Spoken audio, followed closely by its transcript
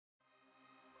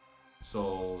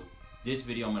So this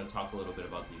video I'm going to talk a little bit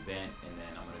about the event, and then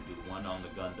I'm going to do one on the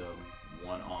Gundam,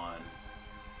 one on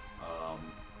I don't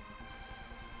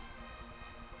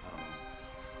know.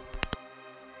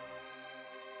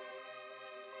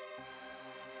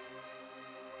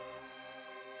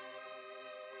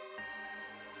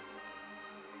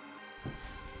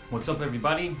 What's up,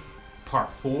 everybody?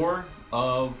 Part 4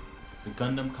 of the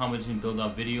Gundam competition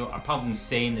build-up video. I'm probably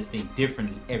saying this thing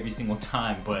differently every single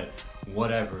time, but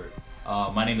whatever.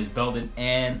 My name is Belden,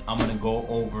 and I'm gonna go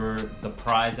over the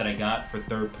prize that I got for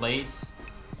 3rd place.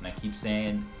 And I keep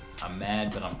saying I'm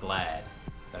mad, but I'm glad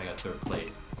that I got 3rd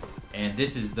place. And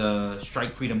this is the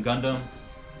Strike Freedom Gundam,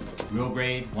 real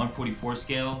grade, 144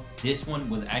 scale. This one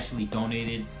was actually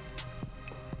donated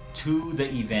to the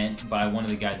event by one of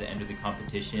the guys that entered the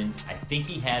competition. I think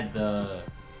he had the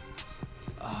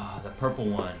purple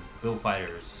one, Bill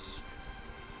Fighters,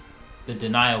 the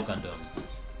Denial Gundam.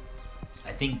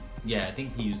 I think he had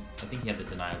the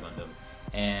Denial Gundam,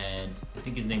 and I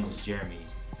think his name was Jeremy.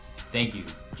 Thank you,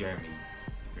 Jeremy.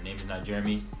 If your name is not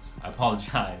Jeremy, I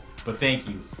apologize, but thank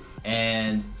you.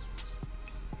 And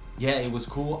yeah, it was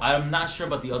cool. I'm not sure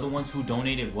about the other ones who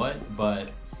donated what,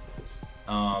 but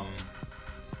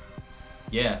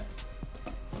yeah,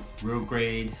 real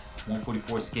grade,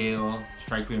 144 scale,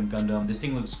 Strike Freedom Gundam. This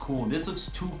thing looks cool. This looks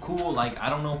too cool. Like, I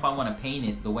don't know if I want to paint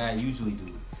it the way I usually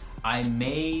do. I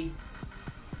may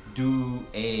do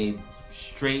a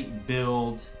straight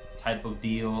build type of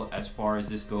deal as far as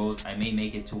this goes. I may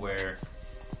make it to where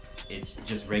it's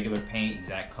just regular paint,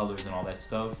 exact colors and all that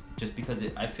stuff. Just because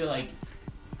I feel like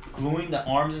gluing the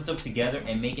arms and stuff together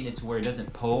and making it to where it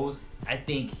doesn't pose, I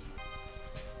think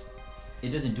it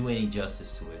doesn't do any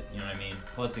justice to it, you know what I mean?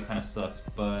 Plus it kind of sucks,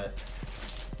 but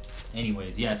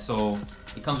anyways, yeah, so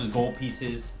it comes with gold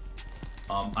pieces.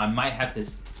 I might have to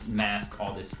mask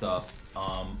all this stuff.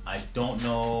 I don't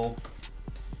know,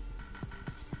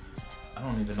 I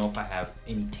don't even know if I have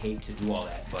any tape to do all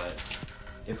that, but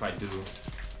if I do,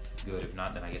 good. If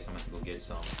not, then I guess I'm gonna have to go get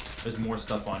some. There's more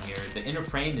stuff on here. The inner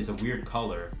frame is a weird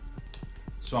color,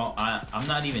 so I'm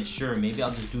not even sure. Maybe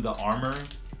I'll just do the armor.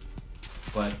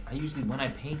 But I usually, when I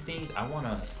paint things, I want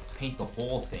to paint the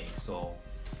whole thing, so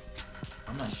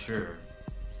I'm not sure.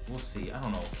 We'll see. I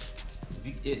don't know.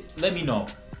 Let me know.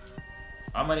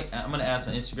 I'm gonna ask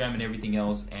on Instagram and everything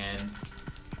else, and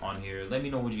on here. Let me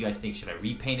know what you guys think. Should I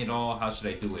repaint it all? How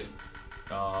should I do it?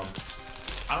 I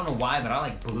don't know why, but I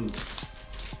like blue. I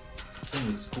think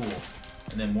it looks cool.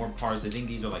 And then more parts. I think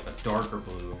these are like a darker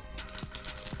blue.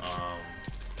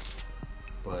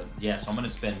 But yeah, so I'm gonna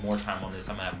spend more time on this.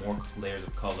 I'm gonna have more layers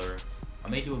of color. I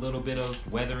may do a little bit of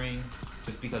weathering,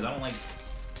 just because I don't like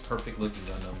perfect looking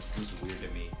Gundams. This is weird to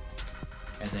me.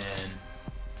 And then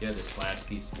yeah, this last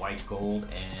piece, white gold,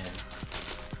 and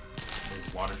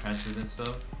there's water transfers and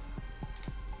stuff,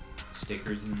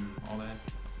 stickers and all that.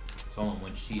 It's all on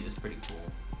one sheet. It's pretty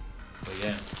cool. But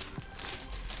yeah,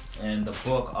 and the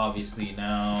book, obviously.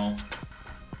 Now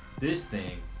this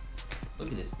thing,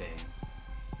 look at this thing.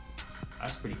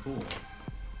 That's pretty cool.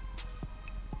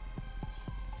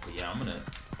 But yeah, I'm gonna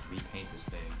repaint this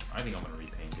thing. I think I'm gonna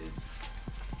repaint it.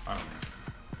 I don't know.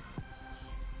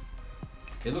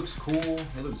 It looks cool.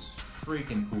 It looks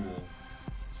freaking cool.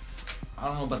 I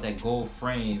don't know about that gold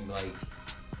frame. Like,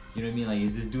 you know what I mean? Like,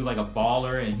 is this dude like a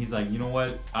baller? And he's like, you know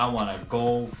what? I want a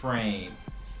gold frame.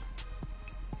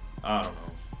 I don't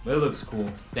know. But it looks cool.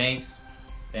 Thanks.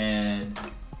 And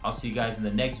I'll see you guys in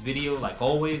the next video, like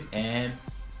always. And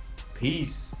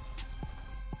peace.